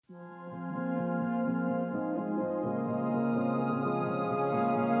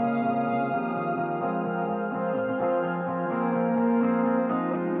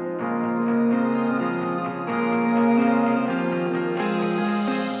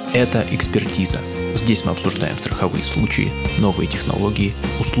Это «Экспертиза». Здесь мы обсуждаем страховые случаи, новые технологии,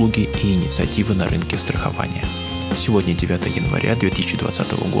 услуги и инициативы на рынке страхования. Сегодня 9 января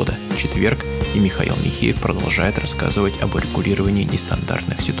 2020 года, четверг, и Михаил Михеев продолжает рассказывать об урегулировании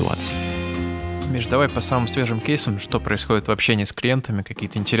нестандартных ситуаций. Миш, давай по самым свежим кейсам, что происходит в общении с клиентами,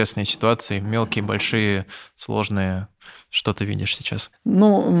 какие-то интересные ситуации, мелкие, большие, сложные. Что ты видишь сейчас?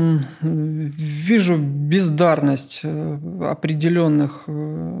 Вижу бездарность определенных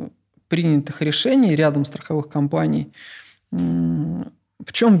принятых решений рядом страховых компаний.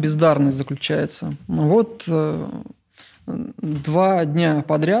 В чем бездарность заключается? 2 дня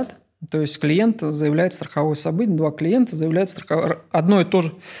подряд, то есть клиент заявляет страховое событие, 2 клиента заявляют одно и то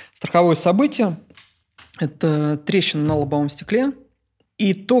же страховое событие. Это трещина на лобовом стекле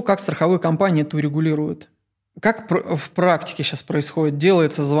и то, как страховые компании это урегулируют. Как в практике сейчас происходит?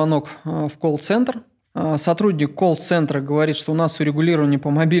 Делается звонок в колл-центр. Сотрудник колл-центра говорит, что у нас урегулирование по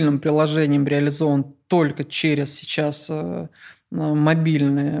мобильным приложениям реализовано только через сейчас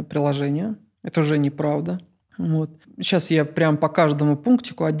мобильное приложение. Это уже неправда. Сейчас я прям по каждому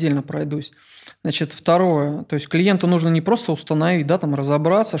пунктику отдельно пройдусь. Значит, второе. То есть клиенту нужно не просто установить,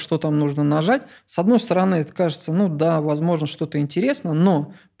 разобраться, что там нужно нажать. С одной стороны, это кажется, возможно, что-то интересно,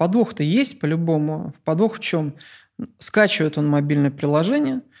 но подвох-то есть по-любому. Подвох в чем? Скачивает он мобильное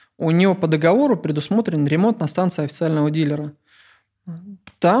приложение, у него по договору предусмотрен ремонт на станции официального дилера.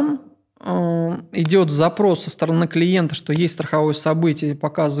 Там идет запрос со стороны клиента, что есть страховое событие,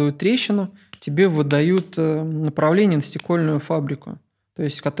 показывают трещину, тебе выдают направление на стекольную фабрику, то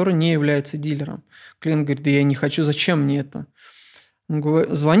есть которая не является дилером. Клиент говорит, да я не хочу, зачем мне это? Он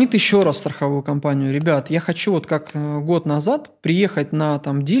звонит еще раз в страховую компанию, ребят, я хочу как год назад приехать на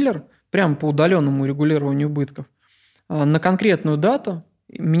дилер, прямо по удаленному регулированию убытков, на конкретную дату,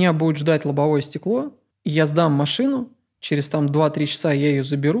 меня будет ждать лобовое стекло, я сдам машину, через 2-3 часа я ее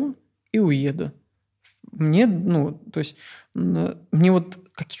заберу и уеду. Мне, мне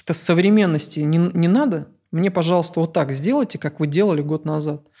каких-то современностей не надо. Мне, пожалуйста, так сделайте, как вы делали год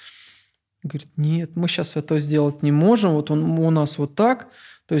назад. Говорит, нет, мы сейчас этого сделать не можем. У нас так.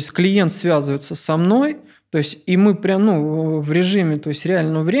 То есть клиент связывается со мной, то есть и мы прям в режиме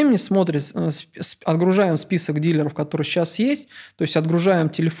реального времени смотрим, отгружаем список дилеров, которые сейчас есть, то есть отгружаем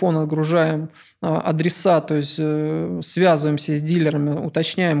телефон, отгружаем адреса, то есть связываемся с дилерами,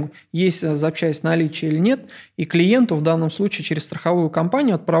 уточняем, есть запчасть наличия или нет, и клиенту в данном случае через страховую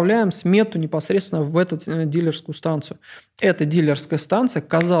компанию отправляем смету непосредственно в эту дилерскую станцию. Эта дилерская станция,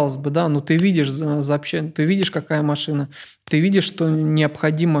 казалось бы, ты видишь запчасть, ты видишь, какая машина, ты видишь, что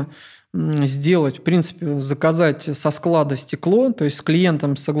необходимо сделать, в принципе, заказать со склада стекло, то есть с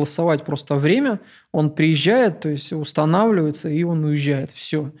клиентом согласовать просто время, он приезжает, то есть устанавливается, и он уезжает.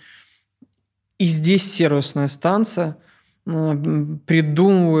 Все. И здесь сервисная станция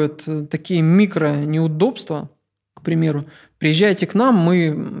придумывает такие микро-неудобства, к примеру, приезжайте к нам,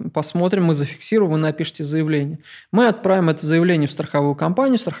 мы посмотрим, мы зафиксируем, вы напишите заявление. Мы отправим это заявление в страховую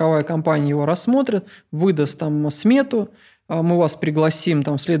компанию, страховая компания его рассмотрит, выдаст смету, мы вас пригласим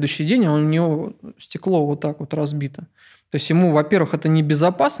в следующий день, а у него стекло разбито. То есть ему, во-первых, это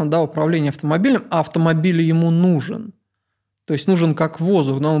небезопасно, управление автомобилем, а автомобиль ему нужен. То есть нужен как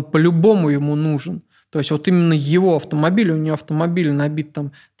воздух, он по-любому ему нужен. То есть именно его автомобиль, у него автомобиль набит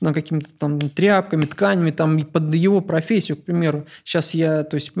какими-то тряпками, тканями, под его профессию, к примеру. Сейчас я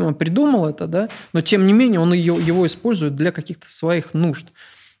придумал это, но тем не менее он его использует для каких-то своих нужд.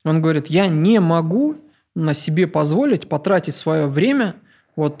 Он говорит, я не могу на себе позволить потратить свое время,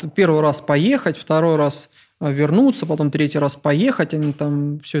 первый раз поехать, второй раз вернуться, потом 3-й раз поехать, они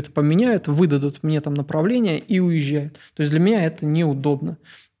все это поменяют, выдадут мне направление и уезжают. То есть для меня это неудобно.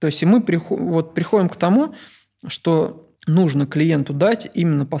 То есть и мы приходим к тому, что нужно клиенту дать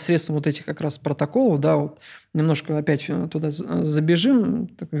именно посредством этих как раз протоколов, немножко опять туда забежим,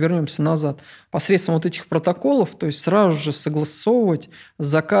 вернемся назад, посредством этих протоколов, то есть сразу же согласовывать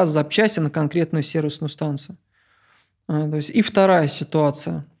заказ запчасти на конкретную сервисную станцию. То есть и вторая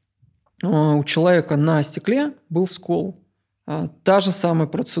ситуация. У человека на стекле был скол. Та же самая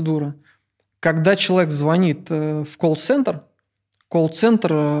процедура. Когда человек звонит в колл-центр,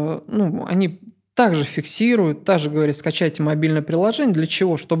 они также фиксируют, также говорят, скачайте мобильное приложение. Для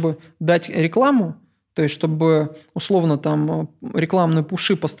чего? Чтобы дать рекламу, то есть чтобы условно рекламные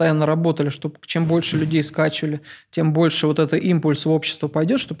пуши постоянно работали, чтобы чем больше людей скачивали, тем больше этот импульс в общество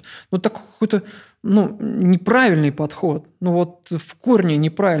пойдет, чтобы такой какой-то неправильный подход. В корне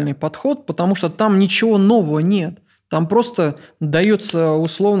неправильный подход, потому что там ничего нового нет. Там просто дается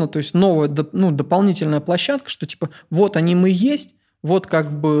условно, то есть новая дополнительная площадка, что мы есть,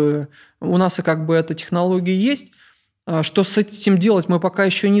 у нас эта технология есть, Что с этим делать, мы пока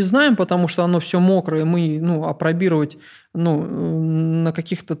еще не знаем, потому что оно все мокрое, мы апробировать на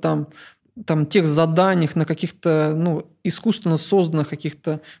каких-то там текст-заданиях, на каких-то искусственно созданных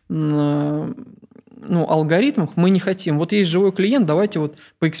каких-то алгоритмах мы не хотим. Вот есть живой клиент, давайте вот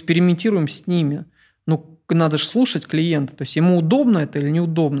поэкспериментируем с ними. Надо же слушать клиента, то есть ему удобно это или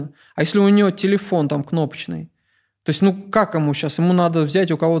неудобно. А если у него телефон там кнопочный, то есть как ему сейчас? Ему надо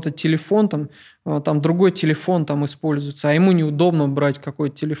взять у кого-то телефон, там другой телефон там используется, а ему неудобно брать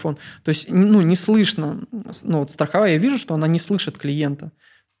какой-то телефон. То есть не слышно. Страховая, я вижу, что она не слышит клиента.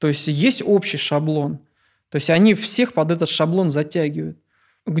 То есть общий шаблон. То есть они всех под этот шаблон затягивают.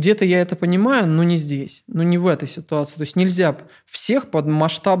 Где-то я это понимаю, но не здесь, не в этой ситуации. То есть нельзя всех под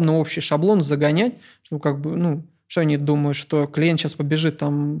масштабный общий шаблон загонять, что что они думают, что клиент сейчас побежит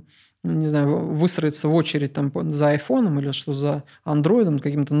там, не знаю, выстроиться в очередь там за айфоном или что за андроидом,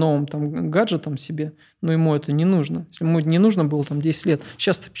 каким-то новым там гаджетом себе, но ему это не нужно. Если ему не нужно было там 10 лет,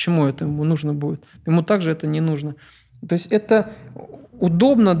 сейчас-то почему это ему нужно будет? Ему также это не нужно. То есть это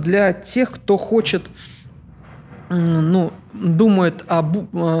удобно для тех, кто хочет, думает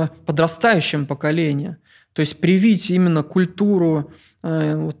о подрастающем поколении. То есть привить именно культуру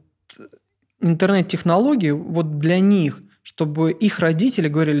интернет-технологий для них, чтобы их родители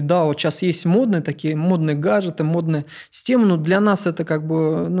говорили, да, вот сейчас есть модные гаджеты, модные системы, но для нас это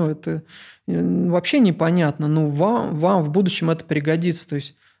это вообще непонятно, вам в будущем это пригодится. То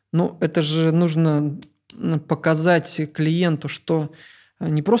есть, это же нужно показать клиенту, что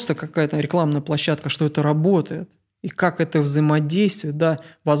не просто какая-то рекламная площадка, что это работает. И как это взаимодействует, да.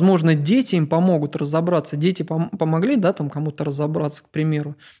 Возможно, дети им помогут разобраться. Дети помогли, да, там кому-то разобраться, к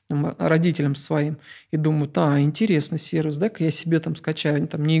примеру, родителям своим. И думают, интересный сервис, дай-ка я себе там скачаю,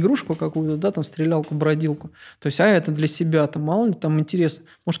 не игрушку какую-то, да, там стрелялку, бродилку. То есть, это для себя, мало ли, там интересно.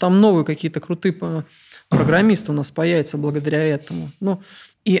 Может, там новые какие-то крутые программисты у нас появятся благодаря этому.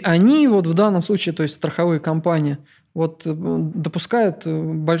 И они в данном случае, то есть страховые компании, допускают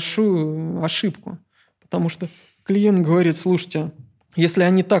большую ошибку. Потому что клиент говорит, слушайте, если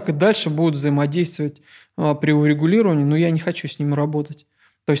они так и дальше будут взаимодействовать при урегулировании, я не хочу с ними работать.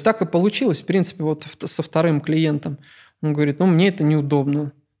 То есть так и получилось, в принципе, со вторым клиентом. Он говорит, мне это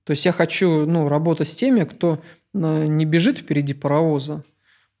неудобно. То есть я хочу работать с теми, кто не бежит впереди паровоза.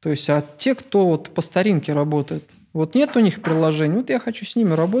 То есть, а те, кто по старинке работает. Нет у них приложений, я хочу с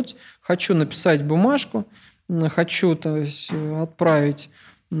ними работать, хочу написать бумажку, хочу отправить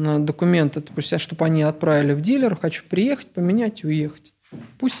документы, чтобы они отправили в дилер, хочу приехать, поменять и уехать.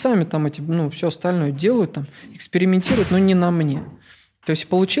 Пусть сами все остальное делают, экспериментируют, но не на мне. То есть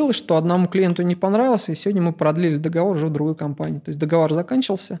получилось, что одному клиенту не понравилось, и сегодня мы продлили договор уже в другой компании. То есть договор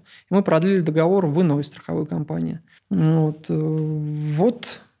заканчивался, и мы продлили договор в иной страховой компании.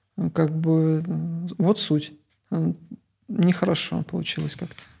 Суть. Нехорошо получилось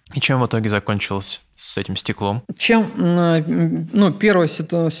как-то. И чем в итоге закончилось с этим стеклом? Первая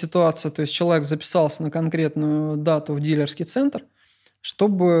ситуация, то есть человек записался на конкретную дату в дилерский центр,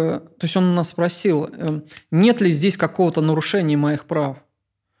 то есть он нас спросил, нет ли здесь какого-то нарушения моих прав.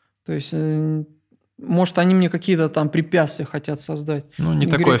 То есть, может, они мне какие-то препятствия хотят создать. Не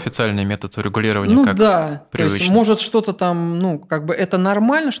такой официальный метод урегулирования, как да, привычно. То есть, может, что-то это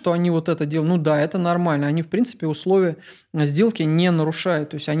нормально, что они это делают? Да, это нормально. Они, в принципе, условия сделки не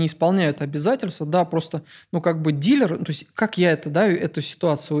нарушают. То есть, они исполняют обязательства, да, просто, дилер, то есть, как я эту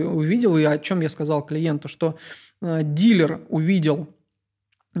ситуацию увидел, и о чем я сказал клиенту, что дилер увидел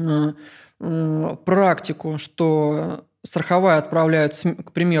практику, что страховая отправляют,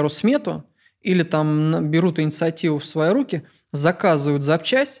 к примеру, смету, или берут инициативу в свои руки, заказывают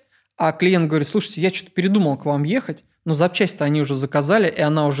запчасть, а клиент говорит, слушайте, я что-то передумал к вам ехать, но запчасть-то они уже заказали, и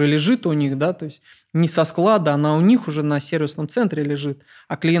она уже лежит у них, да, то есть не со склада, она у них уже на сервисном центре лежит.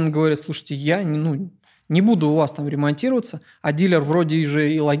 А клиент говорит, слушайте, я не буду у вас ремонтироваться, а дилер вроде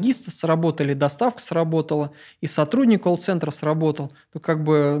уже и логист сработали, и доставка сработала, и сотрудник колл-центра сработал, то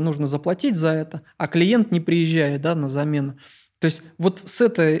нужно заплатить за это, а клиент не приезжает, да, на замену. То есть с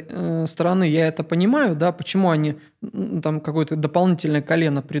этой стороны я это понимаю, да, почему они какое-то дополнительное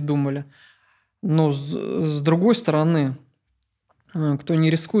колено придумали. Но с другой стороны, кто не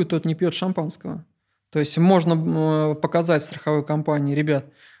рискует, тот не пьет шампанского. То есть можно показать страховой компании, ребят,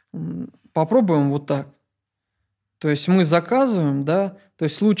 попробуем так. То есть мы заказываем, да, то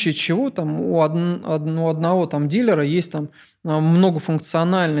есть в случае чего у одного дилера есть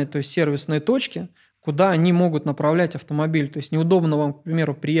многофункциональные, то есть сервисные точки, куда они могут направлять автомобиль. То есть неудобно вам, к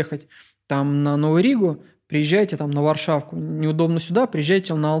примеру, приехать на Новую Ригу, приезжайте на Варшавку. Неудобно сюда,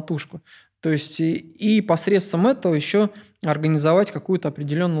 приезжайте на Алтушку. То есть и посредством этого еще организовать какую-то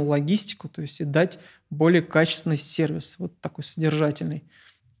определенную логистику, то есть и дать более качественный сервис, вот такой содержательный.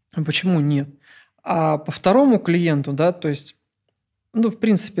 Почему нет? А по второму клиенту, да, то есть, в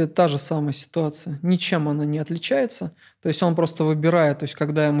принципе, та же самая ситуация. Ничем она не отличается. То есть он просто выбирает, то есть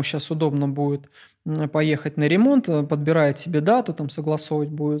когда ему сейчас удобно будет поехать на ремонт, подбирает себе дату, там согласовывать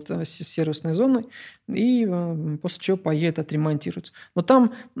будет с сервисной зоной, и после чего поедет отремонтируется. Но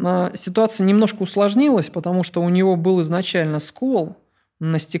там ситуация немножко усложнилась, потому что у него был изначально скол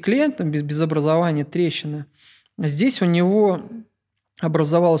на стекле, без образования трещины. Здесь у него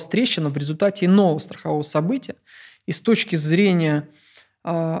образовалась трещина в результате иного страхового события. И с точки зрения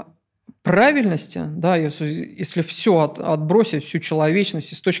правильности, да, если все отбросить, всю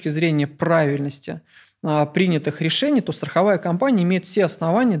человечность, и с точки зрения правильности принятых решений, то страховая компания имеет все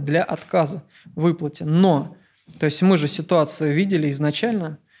основания для отказа в выплате. Но, то есть мы же ситуацию видели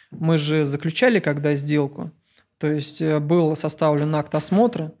изначально, мы же заключали когда сделку, то есть был составлен акт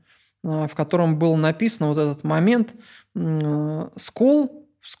осмотра, в котором было написано вот этот момент, скол,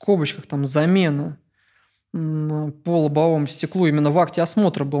 в скобочках там замена по лобовому стеклу, именно в акте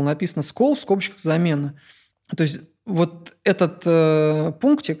осмотра было написано скол, в скобочках замена. То есть вот этот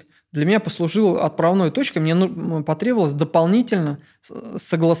пунктик для меня послужил отправной точкой. Мне потребовалось дополнительно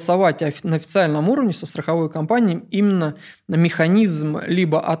согласовать на официальном уровне со страховой компанией именно механизм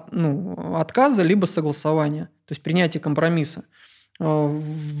либо отказа, либо согласования, то есть принятия компромисса.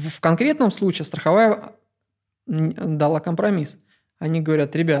 В конкретном случае страховая дала компромисс. Они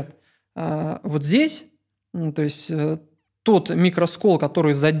говорят: ребят, вот здесь, то есть тот микроскол,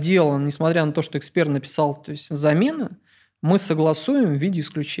 который заделан, несмотря на то, что эксперт написал, то есть замена, мы согласуем в виде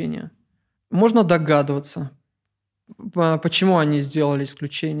исключения. Можно догадываться, почему они сделали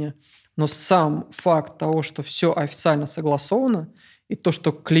исключение, но сам факт того, что все официально согласовано, и то,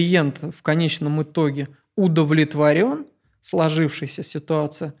 что клиент в конечном итоге удовлетворен сложившейся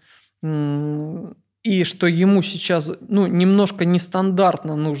ситуацией, и что ему сейчас немножко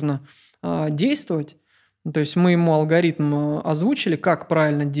нестандартно нужно действовать, то есть мы ему алгоритм озвучили, как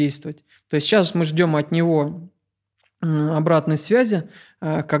правильно действовать. То есть сейчас мы ждем от него обратной связи,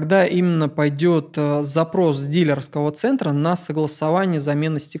 когда именно пойдет запрос с дилерского центра на согласование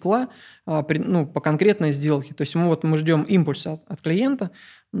замены стекла по конкретной сделке. То есть мы ждем импульса от клиента.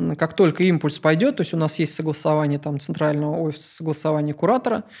 Как только импульс пойдет, то есть у нас есть согласование там центрального офиса, согласование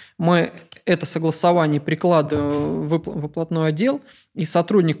куратора, мы это согласование прикладываем в выплатной отдел, и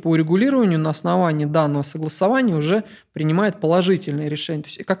сотрудник по урегулированию на основании данного согласования уже принимает положительное решение, то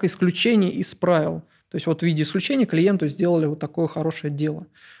есть как исключение из правил. То есть вот в виде исключения клиенту сделали вот такое хорошее дело.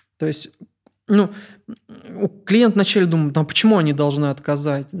 То есть клиент вначале думает, почему они должны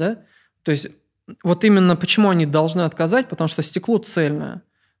отказать, да? То есть вот именно почему они должны отказать, потому что стекло цельное.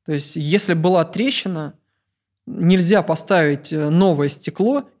 То есть если была трещина, нельзя поставить новое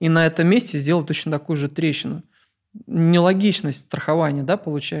стекло и на этом месте сделать точно такую же трещину. Нелогичность страхования, да,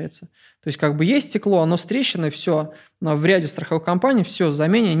 получается. То есть есть стекло, оно с трещиной, все, в ряде страховых компаний, все,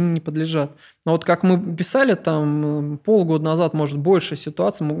 замене они не подлежат. Но вот как мы писали там полгода назад, может больше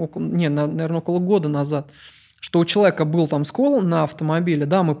ситуаций, наверное, около года назад, что у человека был там скол на автомобиле,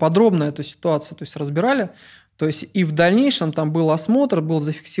 да, мы подробно эту ситуацию, то есть разбирали. То есть и в дальнейшем там был осмотр, был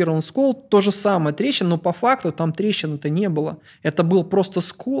зафиксирован скол, то же самое трещина, но по факту там трещины-то не было. Это был просто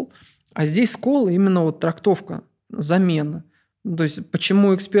скол, а здесь скол именно вот трактовка, замена. То есть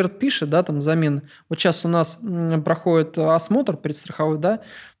почему эксперт пишет, да, там замена. Вот сейчас у нас проходит осмотр предстраховой, да,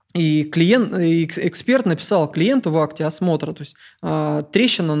 и эксперт написал клиенту в акте осмотра, то есть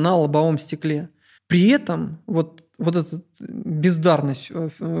трещина на лобовом стекле. При этом вот эта бездарность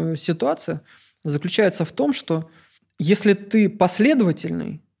ситуация заключается в том, что если ты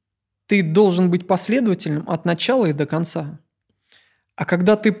последовательный, ты должен быть последовательным от начала и до конца. А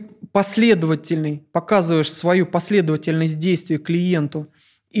когда ты последовательный, показываешь свою последовательность действий клиенту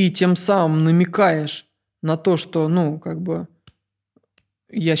и тем самым намекаешь на то, что,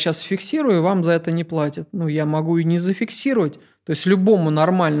 я сейчас фиксирую, вам за это не платят. Я могу и не зафиксировать. То есть любому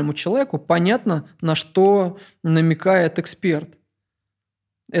нормальному человеку понятно, на что намекает эксперт.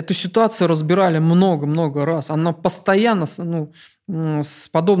 Эту ситуацию разбирали много-много раз. Она постоянно, с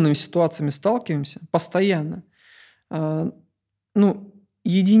подобными ситуациями сталкиваемся. Постоянно.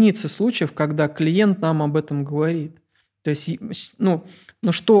 Единицы случаев, когда клиент нам об этом говорит. То есть,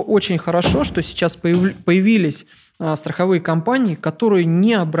 что очень хорошо, что сейчас появились страховые компании, которые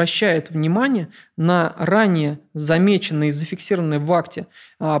не обращают внимания на ранее замеченные и зафиксированные в акте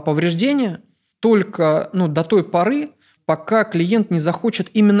повреждения только до той поры, пока клиент не захочет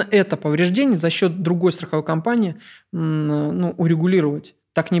именно это повреждение за счет другой страховой компании урегулировать.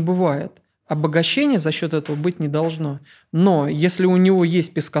 Так не бывает. Обогащение за счет этого быть не должно. Но если у него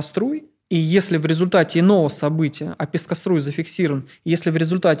есть пескоструй, И если в результате иного события, а пескоструй зафиксирован, если в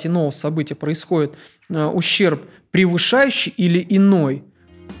результате иного события происходит ущерб, превышающий или иной,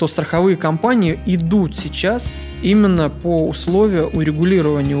 то страховые компании идут сейчас именно по условию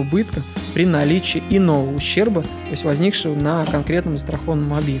урегулирования убытка при наличии иного ущерба, то есть возникшего на конкретном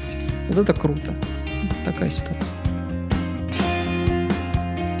застрахованном объекте. Вот это круто. Такая ситуация.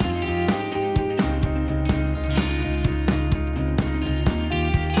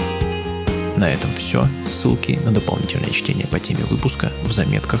 На этом все. Ссылки на дополнительное чтение по теме выпуска в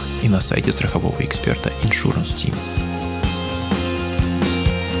заметках и на сайте страхового эксперта Insurance Team.